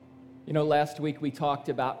You know, last week we talked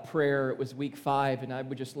about prayer. It was week 5, and I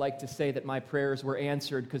would just like to say that my prayers were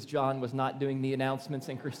answered because John was not doing the announcements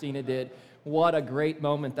and Christina did. What a great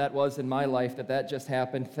moment that was in my life that just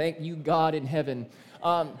happened. Thank you, God in heaven.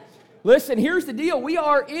 Listen, here's the deal. We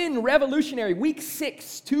are in Revolutionary, week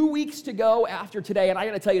 6, 2 weeks to go after today, and I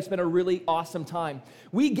got to tell you, it's been a really awesome time.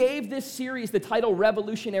 We gave this series the title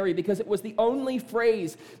Revolutionary because it was the only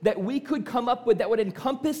phrase that we could come up with that would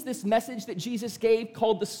encompass this message that Jesus gave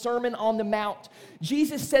called the Sermon on the Mount.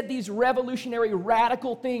 Jesus said these revolutionary,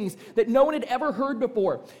 radical things that no one had ever heard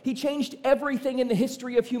before. He changed everything in the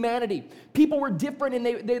history of humanity. People were different,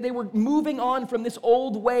 and they were moving on from this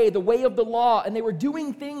old way, the way of the law, and they were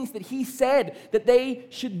doing things that he said that they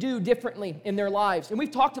should do differently in their lives. And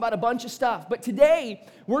we've talked about a bunch of stuff, but today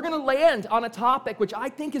we're going to land on a topic which I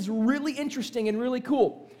think is really interesting and really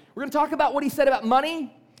cool. We're going to talk about what he said about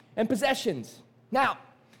money and possessions. Now,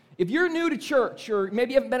 if you're new to church, or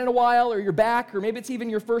maybe you haven't been in a while, or you're back, or maybe it's even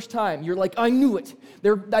your first time, you're like, I knew it.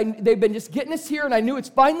 They've been just getting us here, and I knew it's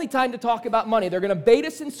finally time to talk about money. They're going to bait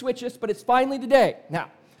us and switch us, but it's finally the day. Now,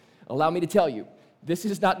 allow me to tell you, this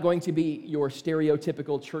is not going to be your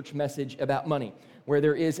stereotypical church message about money, where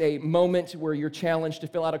there is a moment where you're challenged to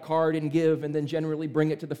fill out a card and give and then generally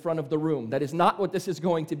bring it to the front of the room. That is not what this is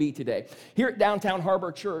going to be today. Here at Downtown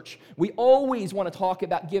Harbor Church, we always want to talk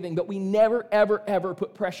about giving, but we never, ever, ever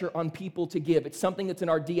put pressure on people to give. It's something that's in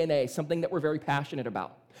our DNA, something that we're very passionate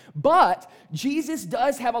about. But Jesus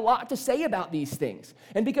does have a lot to say about these things.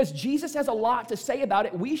 And because Jesus has a lot to say about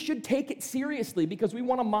it, we should take it seriously because we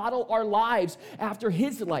want to model our lives after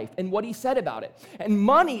his life and what he said about it. And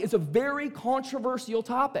money is a very controversial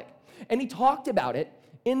topic. And he talked about it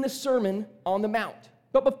in the Sermon on the Mount.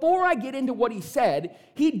 But before I get into what he said,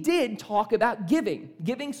 he did talk about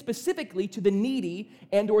giving specifically to the needy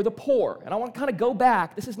and or the poor. And I want to kind of go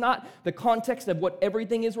back. This is not the context of what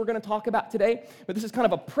everything is we're going to talk about today, but this is kind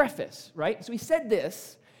of a preface, right? So he said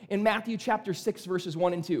this in Matthew chapter 6, verses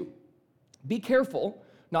 1 and 2. Be careful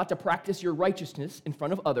not to practice your righteousness in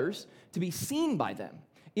front of others to be seen by them.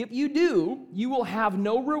 If you do, you will have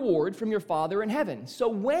no reward from your Father in heaven. So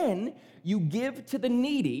when you give to the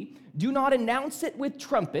needy, do not announce it with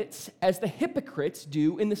trumpets, as the hypocrites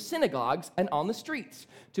do in the synagogues and on the streets,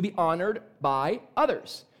 to be honored by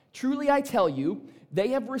others. Truly I tell you, they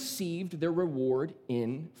have received their reward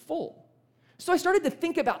in full. So I started to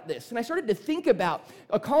think about this, and I started to think about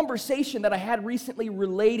a conversation that I had recently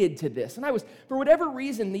related to this. And I was, for whatever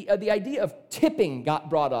reason, the idea of tipping got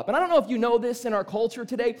brought up. And I don't know if you know this in our culture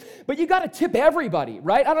today, but you got to tip everybody,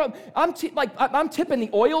 right? I'm tipping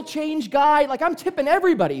the oil change guy, like I'm tipping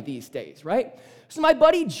everybody these days, right? So my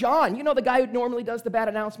buddy John, you know the guy who normally does the bad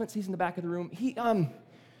announcements, he's in the back of the room.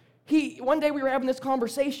 One day we were having this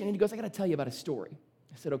conversation, and he goes, I got to tell you about a story.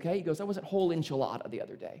 I said, okay. He goes, I was at Whole Enchilada the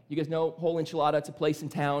other day. You guys know Whole Enchilada? It's a place in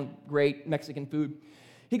town, great Mexican food.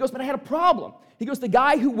 He goes, but I had a problem. He goes, the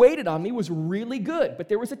guy who waited on me was really good, but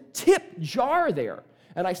there was a tip jar there.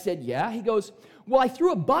 And I said, yeah. He goes, well, I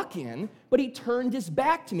threw $1 in, but he turned his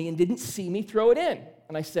back to me and didn't see me throw it in.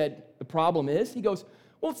 And I said, the problem is? He goes,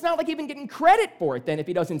 well, it's not like even getting credit for it then if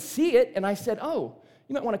he doesn't see it. And I said, oh,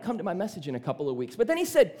 you might want to come to my message in a couple of weeks. But then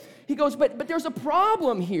he goes, but there's a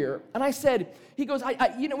problem here. And I said, he goes,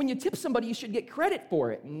 when you tip somebody, you should get credit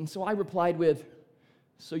for it. And so I replied with,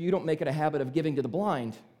 so you don't make it a habit of giving to the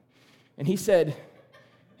blind. And he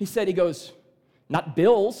goes, not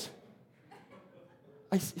bills.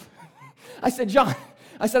 I said, John,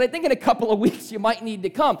 I think in a couple of weeks you might need to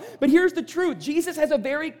come. But here's the truth. Jesus has a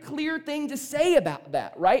very clear thing to say about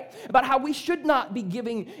that, right? About how we should not be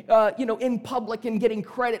giving, in public and getting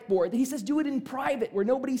credit for it. He says do it in private where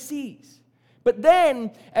nobody sees. But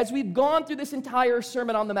then, as we've gone through this entire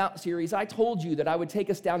Sermon on the Mount series, I told you that I would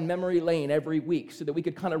take us down memory lane every week so that we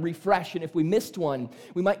could kind of refresh, and if we missed one,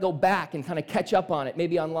 we might go back and kind of catch up on it,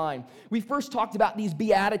 maybe online. We first talked about these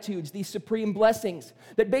Beatitudes, these supreme blessings,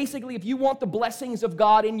 that basically if you want the blessings of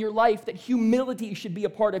God in your life, that humility should be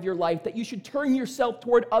a part of your life, that you should turn yourself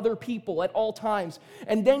toward other people at all times,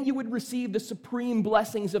 and then you would receive the supreme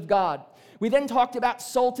blessings of God. We then talked about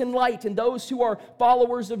salt and light, and those who are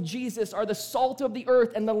followers of Jesus are the salt of the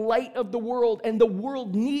earth and the light of the world, and the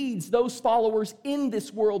world needs those followers in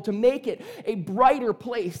this world to make it a brighter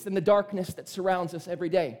place than the darkness that surrounds us every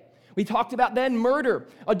day. We talked about then murder,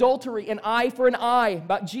 adultery, an eye for an eye,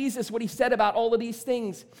 about Jesus, what he said about all of these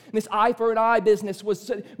things. And this eye for an eye business was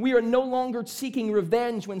we are no longer seeking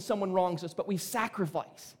revenge when someone wrongs us, but we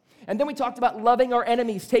sacrifice. And then we talked about loving our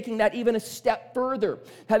enemies, taking that even a step further.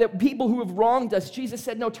 How that people who have wronged us, Jesus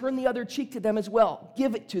said, no, turn the other cheek to them as well.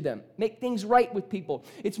 Give it to them. Make things right with people.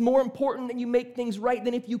 It's more important that you make things right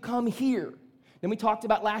than if you come here. Then we talked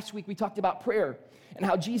about last week, we talked about prayer and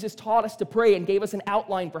how Jesus taught us to pray and gave us an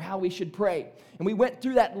outline for how we should pray. And we went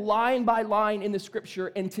through that line by line in the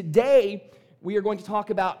scripture. And today we are going to talk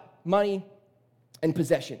about money and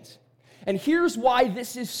possessions. And here's why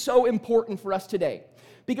this is so important for us today.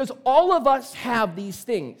 Because all of us have these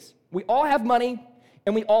things. We all have money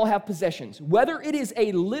and we all have possessions. Whether it is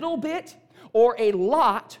a little bit or a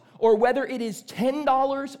lot, or whether it is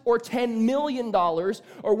 $10 or $10 million,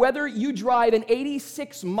 or whether you drive an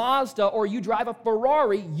 86 Mazda or you drive a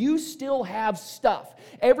Ferrari, you still have stuff.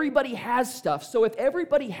 Everybody has stuff. So if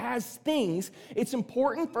everybody has things, it's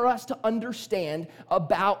important for us to understand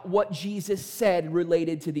about what Jesus said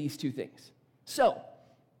related to these two things. So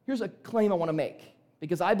here's a claim I want to make,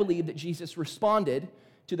 because I believe that Jesus responded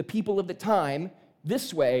to the people of the time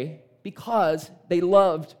this way because they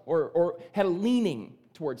loved or had a leaning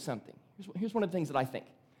towards something. Here's one of the things that I think.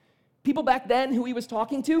 People back then who he was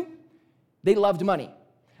talking to, they loved money.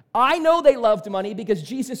 I know they loved money because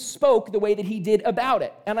Jesus spoke the way that he did about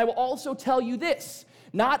it. And I will also tell you this.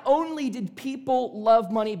 Not only did people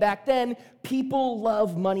love money back then, people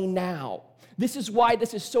love money now. This is why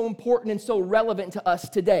this is so important and so relevant to us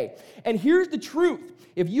today. And here's the truth.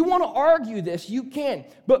 If you want to argue this, you can.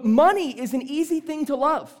 But money is an easy thing to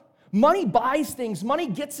love. Money buys things. Money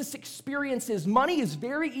gets us experiences. Money is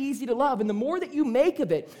very easy to love. And the more that you make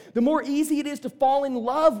of it, the more easy it is to fall in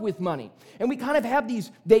love with money. And we kind of have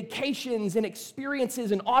these vacations and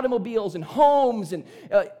experiences and automobiles and homes and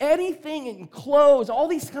anything and clothes, all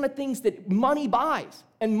these kind of things that money buys.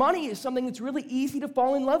 And money is something that's really easy to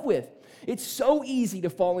fall in love with. It's so easy to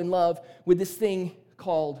fall in love with this thing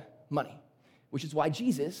called money, which is why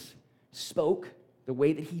Jesus spoke the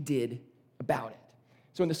way that he did about it.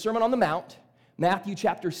 So in the Sermon on the Mount, Matthew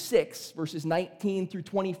chapter 6, verses 19 through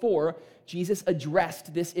 24, Jesus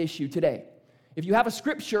addressed this issue today. If you have a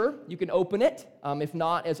scripture, you can open it. If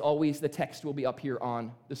not, as always, the text will be up here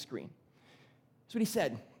on the screen. That's what he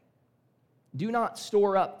said. Do not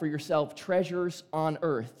store up for yourself treasures on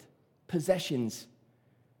earth, possessions,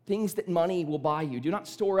 things that money will buy you. Do not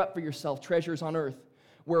store up for yourself treasures on earth,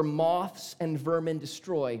 where moths and vermin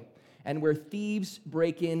destroy, and where thieves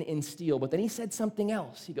break in and steal. But then he said something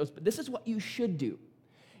else. He goes, but this is what you should do.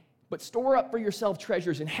 But store up for yourself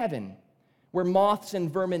treasures in heaven, where moths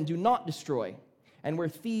and vermin do not destroy, and where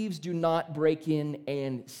thieves do not break in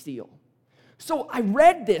and steal. So I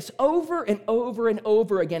read this over and over and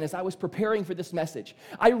over again as I was preparing for this message.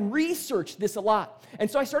 I researched this a lot. And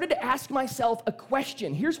so I started to ask myself a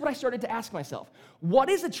question. Here's what I started to ask myself. What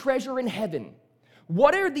is a treasure in heaven?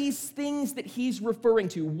 What are these things that he's referring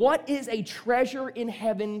to? What is a treasure in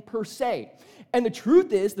heaven per se? And the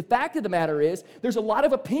truth is, the fact of the matter is, there's a lot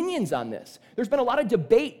of opinions on this. There's been a lot of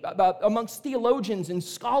debate amongst theologians and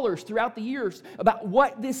scholars throughout the years about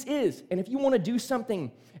what this is. And if you want to do something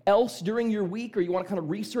else during your week, or you want to kind of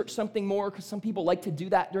research something more, because some people like to do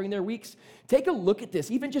that during their weeks, take a look at this.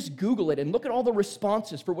 Even just Google it and look at all the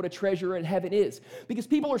responses for what a treasure in heaven is. Because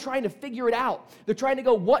people are trying to figure it out. They're trying to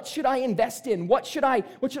go, what should I invest in? What should I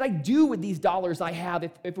do with these dollars I have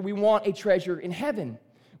if we want a treasure in heaven?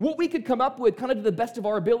 What we could come up with, kind of to the best of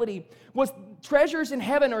our ability, was treasures in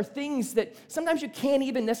heaven are things that sometimes you can't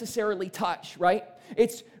even necessarily touch, right?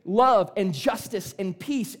 It's love and justice and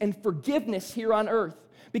peace and forgiveness here on earth.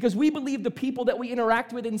 Because we believe the people that we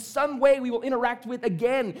interact with in some way we will interact with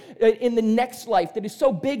again in the next life that is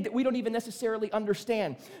so big that we don't even necessarily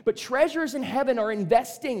understand. But treasures in heaven are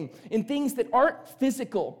investing in things that aren't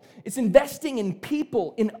physical. It's investing in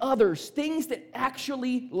people, in others, things that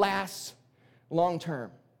actually last long term.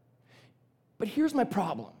 But here's my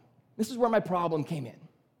problem. This is where my problem came in.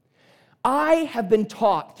 I have been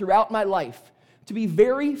taught throughout my life to be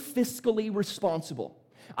very fiscally responsible.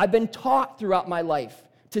 I've been taught throughout my life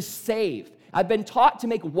to save. I've been taught to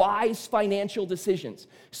make wise financial decisions.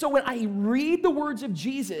 So when I read the words of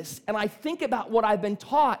Jesus and I think about what I've been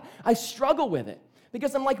taught, I struggle with it.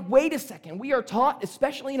 Because I'm like, wait a second, we are taught,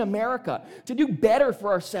 especially in America, to do better for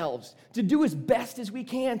ourselves, to do as best as we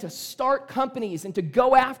can, to start companies and to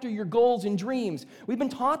go after your goals and dreams. We've been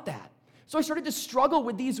taught that. So I started to struggle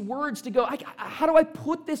with these words to go, how do I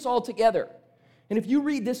put this all together? And if you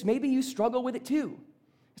read this, maybe you struggle with it too.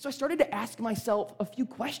 So I started to ask myself a few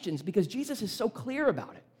questions because Jesus is so clear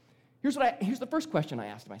about it. Here's the first question I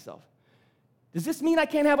asked myself. Does this mean I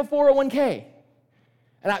can't have a 401k?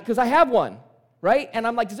 Because I have one, right? And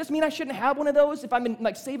I'm like, does this mean I shouldn't have one of those if I'm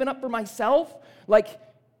saving up for myself?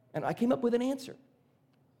 And I came up with an answer.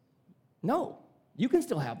 No, you can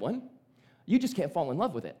still have one. You just can't fall in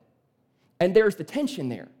love with it. And there's the tension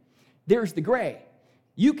there. There's the gray.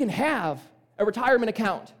 You can have a retirement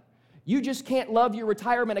account. You just can't love your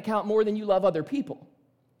retirement account more than you love other people.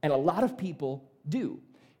 And a lot of people do.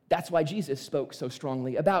 That's why Jesus spoke so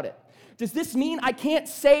strongly about it. Does this mean I can't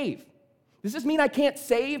save? Does this mean I can't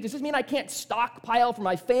save? Does this mean I can't stockpile for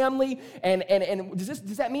my family? And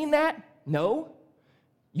does that mean that? No.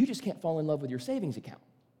 You just can't fall in love with your savings account.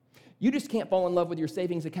 You just can't fall in love with your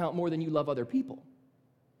savings account more than you love other people.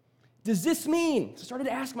 Does this mean, so I started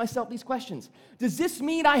to ask myself these questions. Does this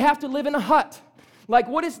mean I have to live in a hut? I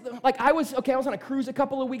was on a cruise a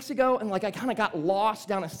couple of weeks ago, and I kind of got lost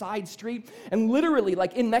down a side street, and literally,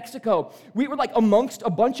 in Mexico, we were amongst a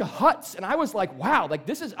bunch of huts, and I was like, wow,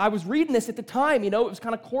 I was reading this at the time, it was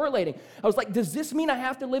kind of correlating. I was like, does this mean I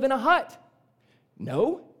have to live in a hut?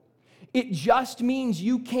 No. It just means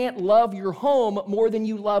you can't love your home more than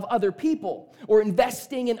you love other people or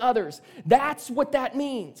investing in others. That's what that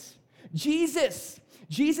means. Jesus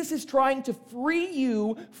is trying to free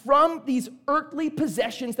you from these earthly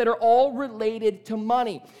possessions that are all related to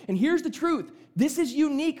money. And here's the truth. This is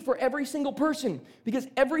unique for every single person because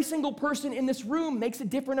every single person in this room makes a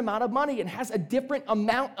different amount of money and has a different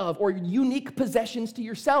amount of or unique possessions to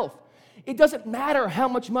yourself. It doesn't matter how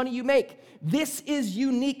much money you make. This is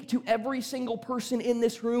unique to every single person in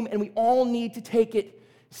this room, and we all need to take it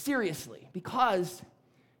seriously because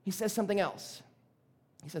he says something else.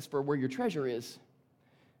 He says, for where your treasure is,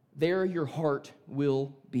 there your heart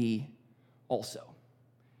will be also.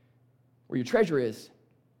 Where your treasure is,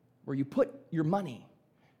 where you put your money,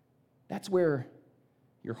 that's where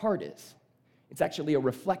your heart is. It's actually a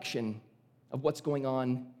reflection of what's going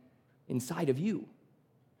on inside of you.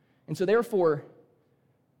 And so therefore,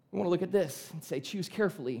 we want to look at this and say, choose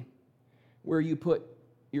carefully where you put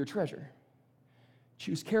your treasure.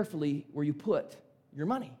 Choose carefully where you put your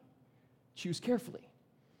money. Choose carefully.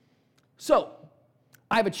 So,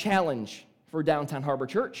 I have a challenge for Downtown Harbor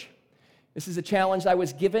Church. This is a challenge I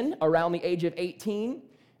was given around the age of 18,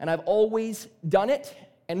 and I've always done it,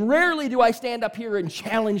 and rarely do I stand up here and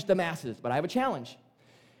challenge the masses, but I have a challenge.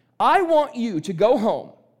 I want you to go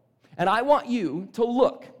home, and I want you to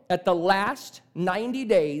look at the last 90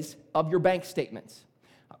 days of your bank statements.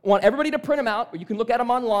 I want everybody to print them out, or you can look at them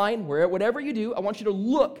online, whatever you do. I want you to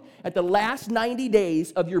look at the last 90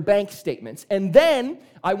 days of your bank statements. And then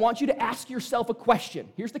I want you to ask yourself a question.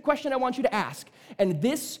 Here's the question I want you to ask. And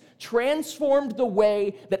this transformed the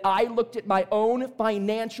way that I looked at my own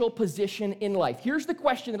financial position in life. Here's the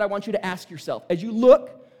question that I want you to ask yourself as you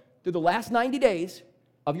look through the last 90 days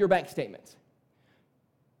of your bank statements.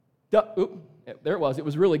 There it was. It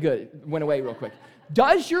was really good. It went away real quick.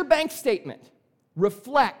 Does your bank statement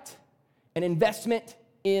reflect an investment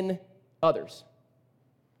in others?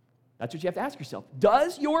 That's what you have to ask yourself.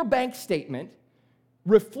 Does your bank statement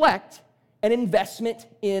reflect an investment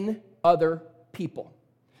in other people?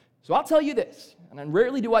 So I'll tell you this, and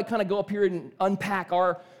rarely do I kind of go up here and unpack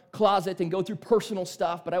our closet and go through personal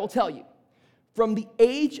stuff, but I will tell you, from the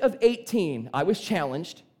age of 18, I was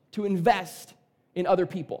challenged to invest in other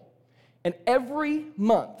people. And every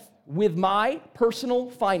month, with my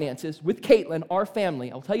personal finances, with Caitlin, our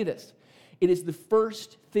family, I'll tell you this, it is the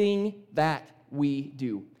first thing that we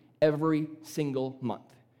do every single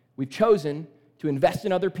month. We've chosen to invest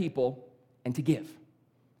in other people and to give.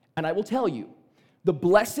 And I will tell you, the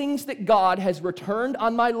blessings that God has returned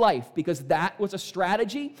on my life, because that was a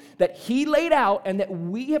strategy that He laid out and that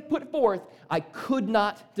we have put forth, I could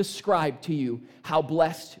not describe to you how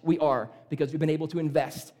blessed we are because we've been able to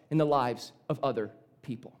invest in the lives of other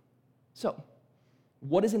people. So,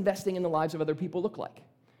 what does investing in the lives of other people look like?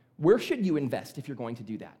 Where should you invest if you're going to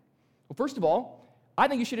do that? Well, first of all, I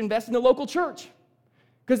think you should invest in the local church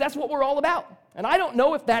because that's what we're all about. And I don't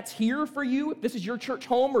know if that's here for you, if this is your church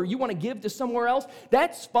home or you want to give to somewhere else,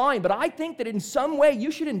 that's fine. But I think that in some way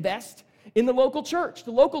you should invest in the local church.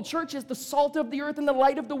 The local church is the salt of the earth and the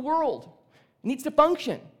light of the world. It needs to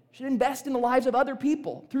function. You should invest in the lives of other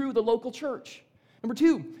people through the local church. Number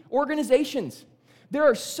two, organizations. There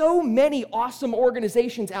are so many awesome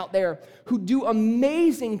organizations out there who do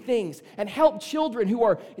amazing things and help children who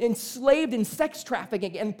are enslaved in sex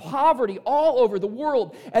trafficking and poverty all over the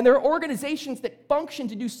world. And there are organizations that function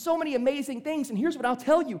to do so many amazing things. And here's what I'll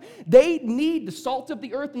tell you. They need the salt of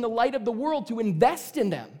the earth and the light of the world to invest in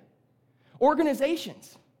them.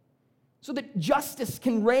 Organizations. So that justice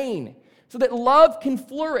can reign. So that love can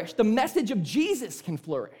flourish. The message of Jesus can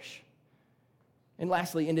flourish. And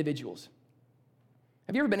lastly, individuals.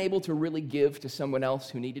 Have you ever been able to really give to someone else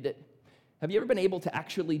who needed it? Have you ever been able to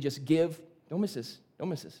actually just give, don't miss this,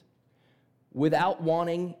 without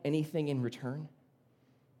wanting anything in return?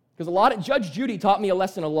 Because Judge Judy taught me a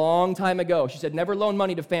lesson a long time ago. She said, never loan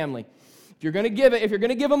money to family. If you're going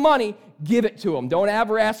to give them money, give it to them. Don't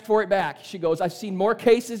ever ask for it back. She goes, I've seen more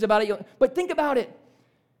cases about it. But think about it.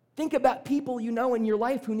 Think about people you know in your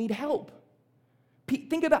life who need help.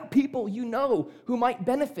 Think about people you know who might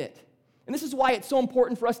benefit. And this is why it's so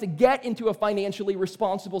important for us to get into a financially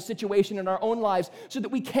responsible situation in our own lives so that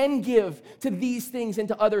we can give to these things and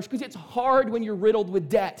to others, because it's hard when you're riddled with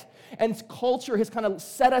debt. And culture has kind of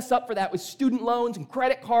set us up for that with student loans and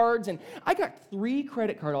credit cards. And I got 3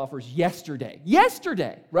 credit card offers yesterday,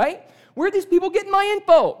 right? Where are these people getting my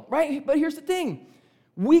info, right? But here's the thing.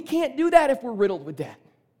 We can't do that if we're riddled with debt.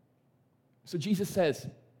 So Jesus says,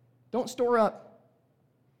 don't store up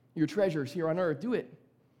your treasures here on earth. Do it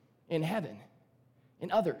in heaven,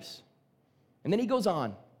 in others. And then he goes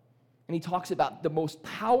on, and he talks about the most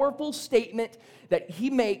powerful statement that he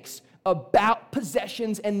makes about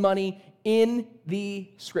possessions and money in the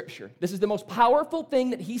Scripture. This is the most powerful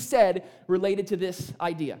thing that he said related to this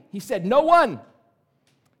idea. He said, no one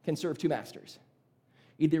can serve 2 masters.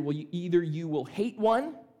 Either you will hate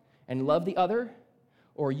one and love the other,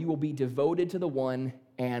 or you will be devoted to the one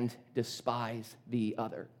and despise the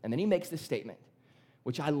other. And then he makes this statement,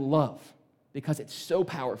 which I love because it's so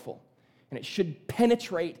powerful, and it should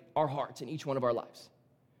penetrate our hearts in each one of our lives.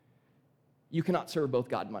 You cannot serve both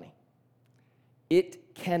God and money.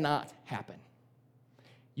 It cannot happen.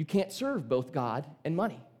 You can't serve both God and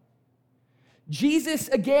money. Jesus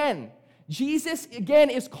again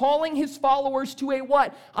is calling his followers to a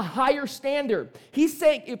what? A higher standard. He's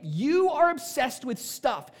saying if you are obsessed with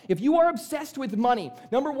stuff, if you are obsessed with money,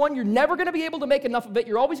 number one, you're never going to be able to make enough of it.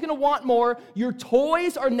 You're always going to want more. Your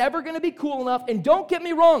toys are never going to be cool enough. And don't get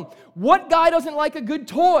me wrong, what guy doesn't like a good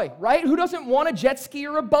toy, right? Who doesn't want a jet ski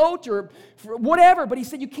or a boat or whatever? But he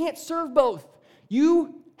said you can't serve both.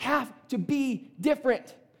 You have to be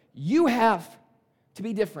different. You have to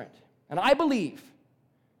be different. And I believe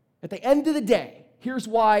at the end of the day, here's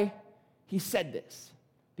why he said this.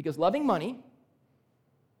 Because loving money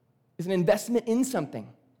is an investment in something.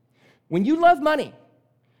 When you love money,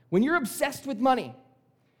 when you're obsessed with money,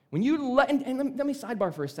 and let me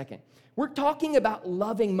sidebar for a second. We're talking about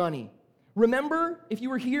loving money. Remember, if you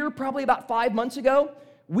were here probably about 5 months ago,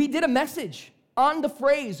 we did a message on the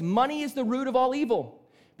phrase, money is the root of all evil.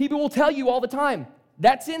 People will tell you all the time,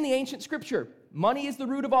 that's in the ancient scripture. Money is the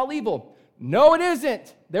root of all evil. No, it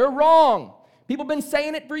isn't. They're wrong. People have been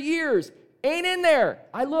saying it for years. Ain't in there.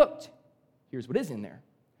 I looked. Here's what is in there.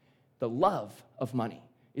 The love of money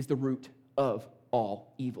is the root of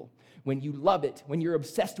all evil. When you love it, when you're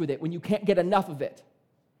obsessed with it, when you can't get enough of it.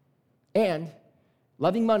 And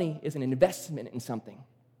loving money is an investment in something.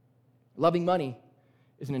 Loving money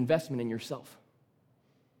is an investment in yourself.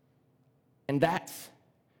 And that's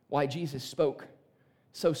why Jesus spoke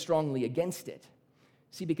so strongly against it.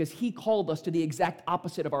 See, because he called us to the exact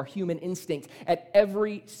opposite of our human instinct at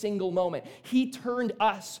every single moment. He turned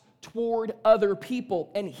us toward other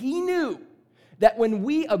people, and he knew that when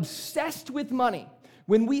we obsessed with money,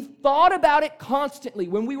 when we thought about it constantly,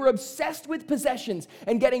 when we were obsessed with possessions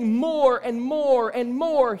and getting more and more and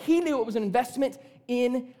more, he knew it was an investment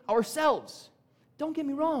in ourselves. Don't get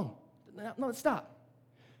me wrong. No, stop.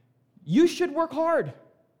 You should work hard.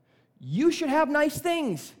 You should have nice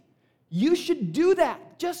things. You should do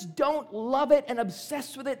that. Just don't love it and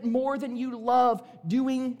obsess with it more than you love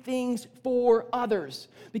doing things for others.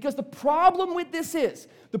 Because the problem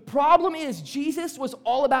is Jesus was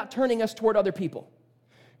all about turning us toward other people.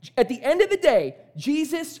 At the end of the day,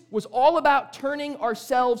 Jesus was all about turning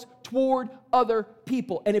ourselves toward other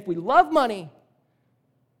people. And if we love money,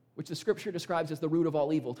 which the scripture describes as the root of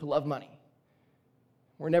all evil, to love money,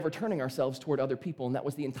 we're never turning ourselves toward other people, and that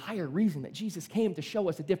was the entire reason that Jesus came, to show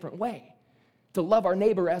us a different way, to love our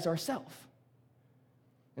neighbor as ourselves.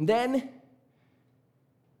 And then,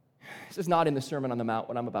 this is not in the Sermon on the Mount,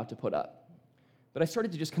 what I'm about to put up, but I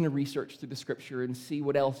started to just kind of research through the scripture and see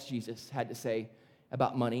what else Jesus had to say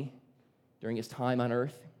about money during his time on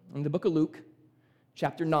earth. In the book of Luke,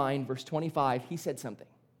 chapter 9, verse 25, he said something.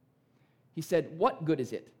 He said, "What good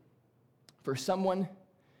is it for someone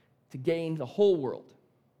to gain the whole world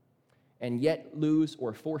and yet lose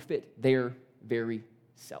or forfeit their very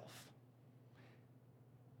self?"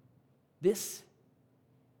 This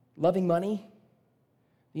loving money,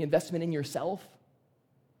 the investment in yourself,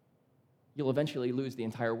 you'll eventually lose the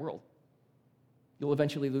entire world. You'll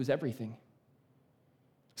eventually lose everything.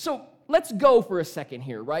 So let's go for a second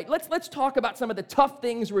here, right? Let's talk about some of the tough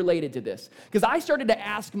things related to this. Because I started to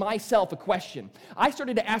ask myself a question. I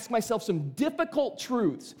started to ask myself some difficult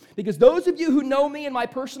truths. Because those of you who know me in my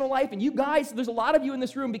personal life, and you guys, there's a lot of you in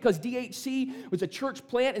this room because DHC was a church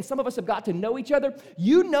plant and some of us have got to know each other.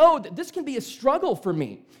 You know that this can be a struggle for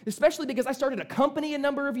me, especially because I started a company a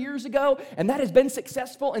number of years ago and that has been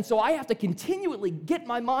successful. And so I have to continually get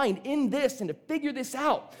my mind in this and to figure this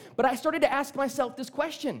out. But I started to ask myself this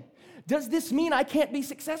question. Does this mean I can't be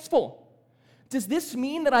successful? Does this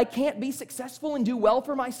mean that I can't be successful and do well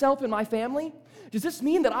for myself and my family? Does this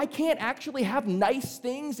mean that I can't actually have nice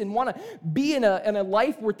things and want to be in a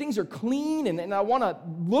life where things are clean and I want to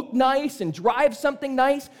look nice and drive something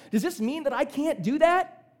nice? Does this mean that I can't do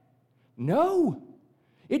that? No,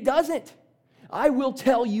 it doesn't. I will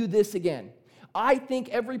tell you this again. I think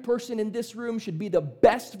every person in this room should be the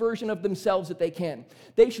best version of themselves that they can.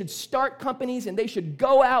 They should start companies and they should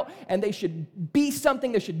go out and they should be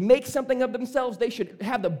something. They should make something of themselves. They should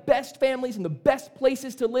have the best families and the best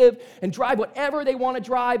places to live and drive whatever they want to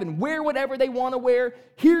drive and wear whatever they want to wear.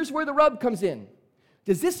 Here's where the rub comes in.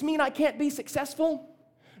 Does this mean I can't be successful?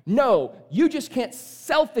 No, you just can't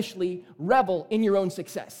selfishly revel in your own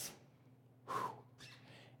success.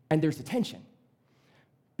 And there's the tension.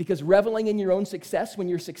 Because reveling in your own success when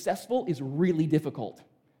you're successful is really difficult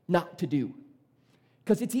not to do.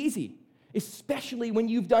 Because it's easy, especially when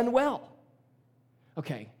you've done well.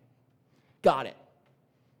 Okay, got it.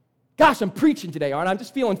 Gosh, I'm preaching today, aren't I? I'm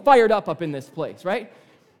just feeling fired up in this place, right?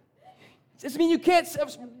 Does this mean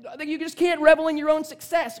you just can't revel in your own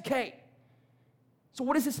success? Okay. So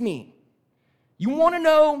what does this mean? You want to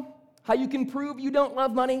know how you can prove you don't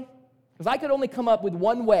love money? Because I could only come up with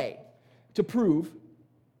one way to prove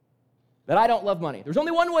that I don't love money. There's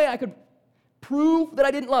only one way I could prove that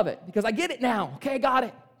I didn't love it, because I get it now. Okay, I got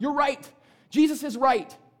it. You're right. Jesus is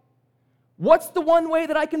right. What's the one way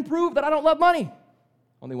that I can prove that I don't love money?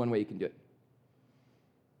 Only one way you can do it.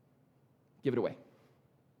 Give it away.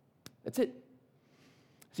 That's it.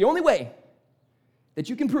 It's the only way that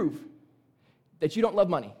you can prove that you don't love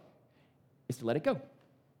money is to let it go.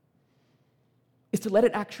 Is to let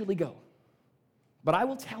it actually go. But I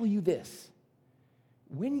will tell you this.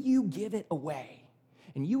 When you give it away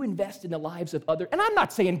and you invest in the lives of others, and I'm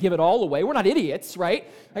not saying give it all away. We're not idiots, right?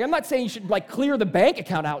 Like, I'm not saying you should clear the bank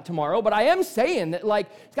account out tomorrow, but I am saying that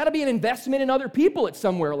it's got to be an investment in other people at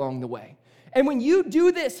somewhere along the way. And when you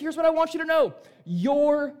do this, here's what I want you to know.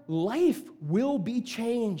 Your life will be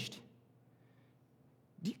changed.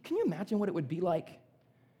 Can you imagine what it would be like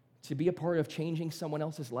to be a part of changing someone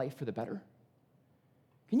else's life for the better?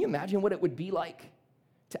 Can you imagine what it would be like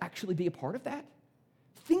to actually be a part of that?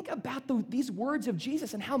 Think about these words of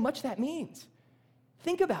Jesus and how much that means.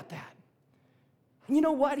 Think about that. And you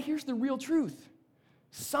know what? Here's the real truth.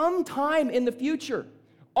 Sometime in the future,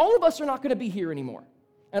 all of us are not going to be here anymore.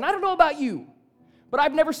 And I don't know about you, but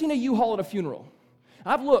I've never seen a U-Haul at a funeral.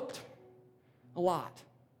 I've looked a lot.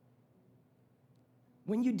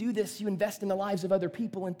 When you do this, you invest in the lives of other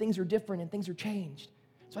people, and things are different and things are changed.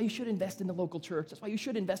 That's why you should invest in the local church. That's why you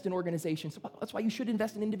should invest in organizations. That's why you should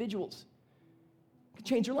invest in individuals. It can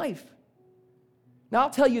change your life. Now, I'll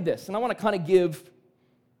tell you this, and I want to kind of give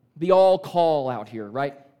the all call out here,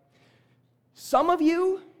 right? Some of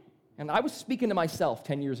you, and I was speaking to myself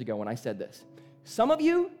 10 years ago when I said this, some of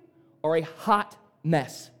you are a hot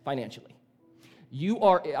mess financially. You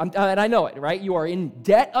are, and I know it, right? You are in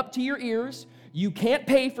debt up to your ears. You can't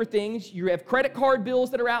pay for things. You have credit card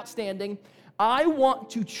bills that are outstanding. I want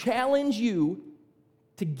to challenge you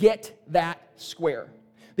to get that square.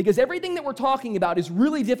 Because everything that we're talking about is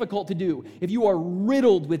really difficult to do if you are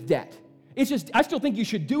riddled with debt. It's just, I still think you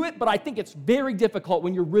should do it, but I think it's very difficult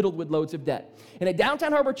when you're riddled with loads of debt. And at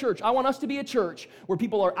Downtown Harbor Church, I want us to be a church where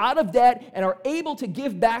people are out of debt and are able to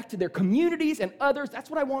give back to their communities and others. That's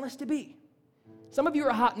what I want us to be. Some of you are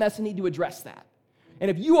a hot mess and need to address that. And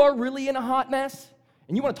if you are really in a hot mess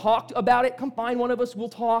and you want to talk about it, come find one of us, we'll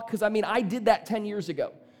talk. Because I did that 10 years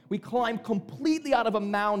ago. We climbed completely out of a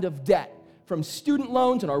mound of debt from student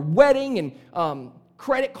loans and our wedding and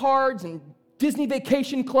credit cards and Disney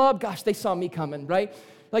Vacation Club. Gosh, they saw me coming, right?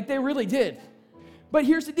 Like they really did. But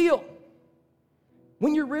here's the deal.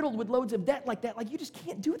 When you're riddled with loads of debt like that, you just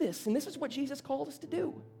can't do this. And this is what Jesus called us to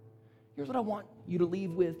do. Here's what I want you to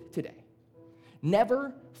leave with today.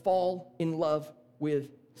 Never fall in love with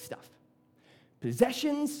stuff.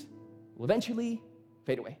 Possessions will eventually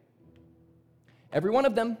fade away. Every one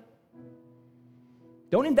of them.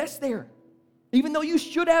 Don't invest there. Even though you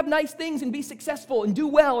should have nice things and be successful and do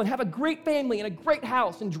well and have a great family and a great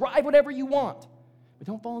house and drive whatever you want. But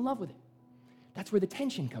don't fall in love with it. That's where the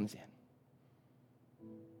tension comes in.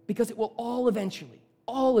 because it will all eventually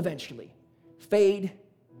fade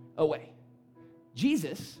away.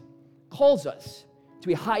 Jesus calls us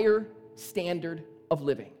to a higher standard of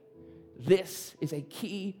living. This is a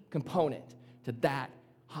key component to that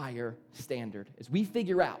higher standard as we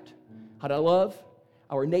figure out how to love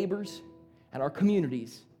our neighbors and our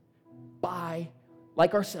communities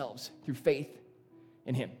like ourselves, through faith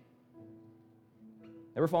in Him.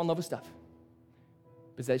 Never fall in love with stuff.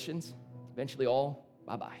 Possessions, eventually all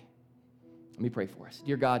bye-bye. Let me pray for us.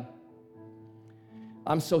 Dear God,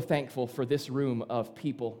 I'm so thankful for this room of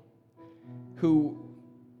people who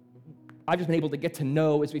I've just been able to get to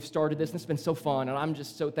know as we've started this, and it's been so fun, and I'm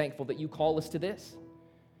just so thankful that you call us to this,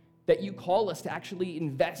 that you call us to actually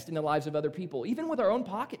invest in the lives of other people, even with our own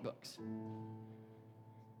pocketbooks.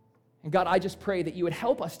 And God, I just pray that you would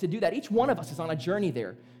help us to do that. Each one of us is on a journey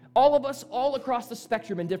there. All of us, all across the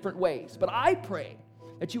spectrum in different ways. But I pray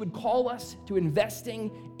that you would call us to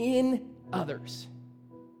investing in others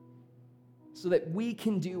so that we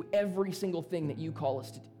can do every single thing that you call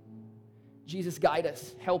us to do. Jesus, guide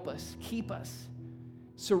us, help us, keep us,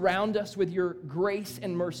 surround us with your grace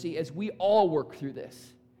and mercy as we all work through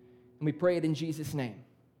this. And we pray it in Jesus' name.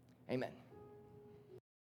 Amen.